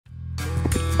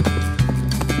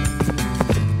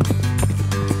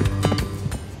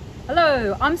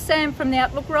Hello, I'm Sam from the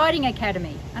Outlook Riding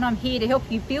Academy and I'm here to help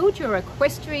you build your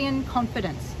equestrian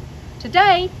confidence.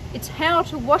 Today, it's how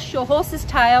to wash your horse's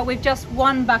tail with just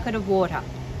 1 bucket of water.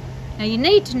 Now you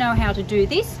need to know how to do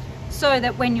this so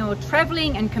that when you're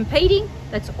travelling and competing,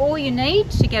 that's all you need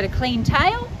to get a clean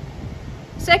tail.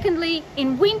 Secondly,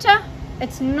 in winter,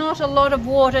 it's not a lot of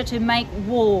water to make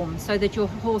warm so that your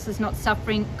horse is not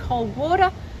suffering cold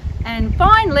water. And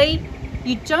finally,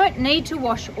 you don't need to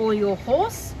wash all your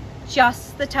horse,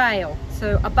 just the tail.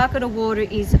 So a bucket of water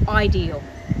is ideal.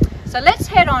 So let's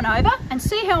head on over and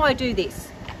see how I do this.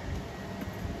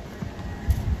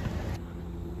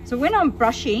 So when I'm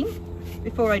brushing,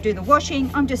 before I do the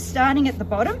washing, I'm just starting at the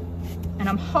bottom and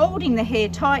I'm holding the hair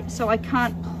tight so I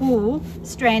can't pull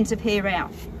strands of hair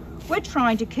out. We're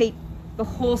trying to keep the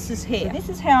horse's hair. So this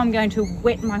is how I'm going to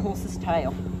wet my horse's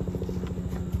tail.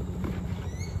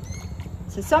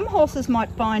 So some horses might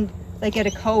find they get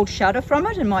a cold shudder from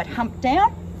it and might hump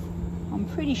down. I'm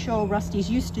pretty sure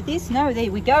Rusty's used to this. No, there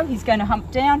we go. He's going to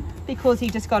hump down because he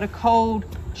just got a cold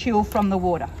chill from the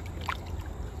water.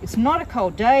 It's not a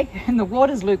cold day and the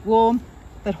water's lukewarm,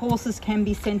 but horses can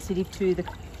be sensitive to the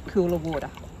cooler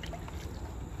water.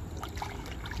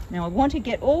 Now I want to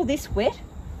get all this wet,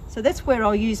 so that's where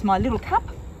I'll use my little cup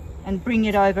and bring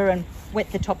it over and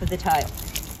wet the top of the tail.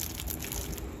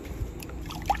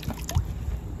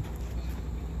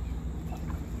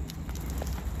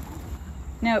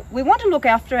 Now we want to look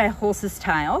after our horse's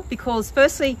tail because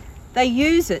firstly they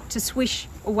use it to swish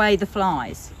away the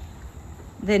flies.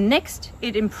 Then next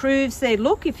it improves their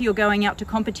look if you're going out to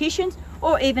competitions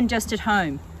or even just at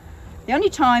home. The only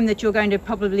time that you're going to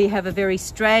probably have a very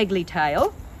straggly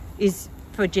tail is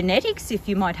for genetics. If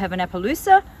you might have an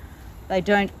Appaloosa, they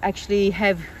don't actually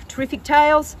have terrific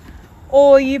tails,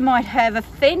 or you might have a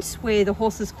fence where the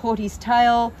horse has caught his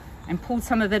tail and pulled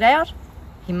some of it out.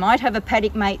 He might have a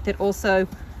paddock mate that also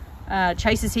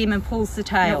chases him and pulls the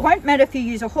tail. Now, it won't matter if you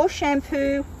use a horse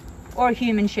shampoo or a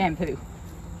human shampoo.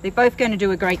 They're both going to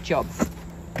do a great job. So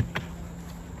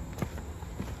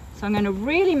I'm going to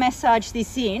really massage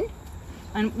this in,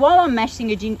 and while I'm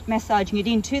massaging it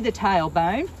into the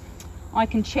tailbone, I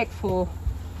can check for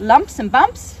lumps and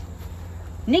bumps,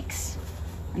 nicks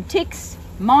and ticks,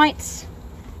 mites,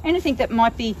 anything that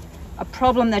might be a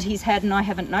problem that he's had and I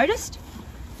haven't noticed,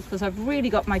 because I've really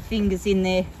got my fingers in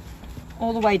there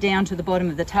all the way down to the bottom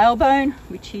of the tailbone,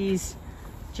 which is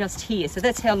just here. So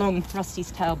that's how long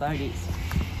Rusty's tailbone is.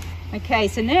 Okay,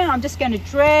 so now I'm just going to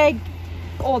drag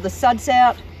all the suds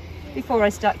out before I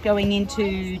start going in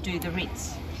to do the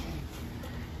rinse.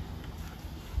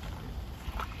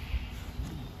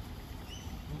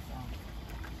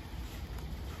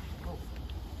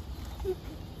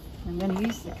 I'm going to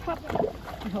use the cup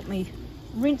to help me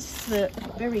rinse the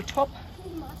very top.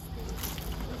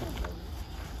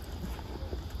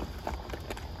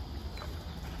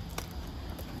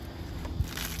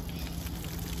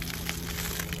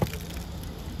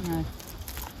 No.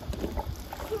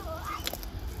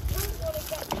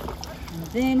 And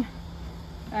then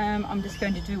I'm just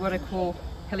going to do what I call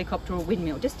helicopter or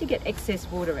windmill, just to get excess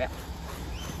water out.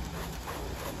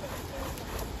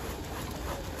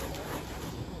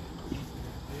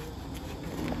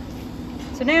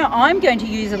 So now I'm going to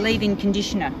use a leave-in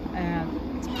conditioner.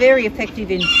 It's very effective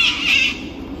in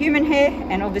human hair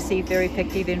and obviously very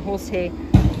effective in horse hair.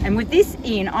 And with this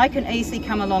in, I can easily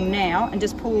come along now and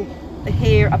just pull the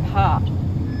hair apart.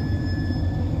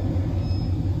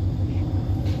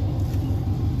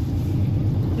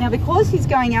 Now because he's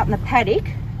going out in the paddock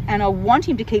and I want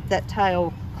him to keep that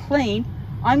tail clean,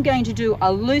 I'm going to do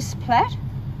a loose plait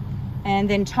and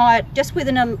then tie it just with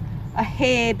a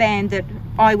hair band that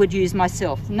I would use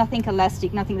myself. Nothing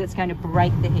elastic, nothing that's going to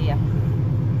break the hair.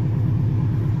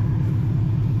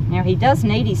 Now he does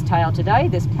need his tail today.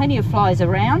 There's plenty of flies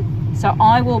around, so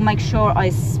I will make sure I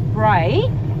spray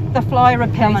the fly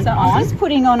repellent on. I'm just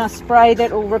putting on a spray that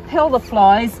will repel the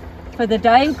flies for the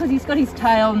day because he's got his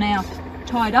tail now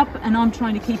tied up and I'm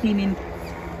trying to keep him in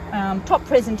top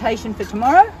presentation for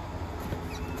tomorrow.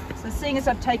 So seeing as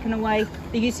I've taken away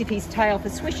the use of his tail for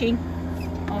swishing,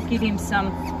 I'll give him some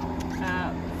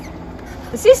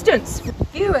assistance.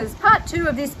 Viewers, part 2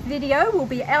 of this video will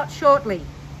be out shortly.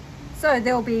 So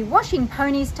there'll be washing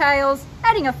ponies' tails,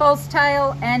 adding a false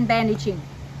tail and bandaging.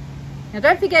 Now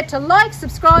don't forget to like,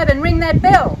 subscribe and ring that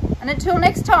bell. And until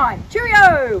next time,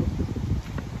 cheerio!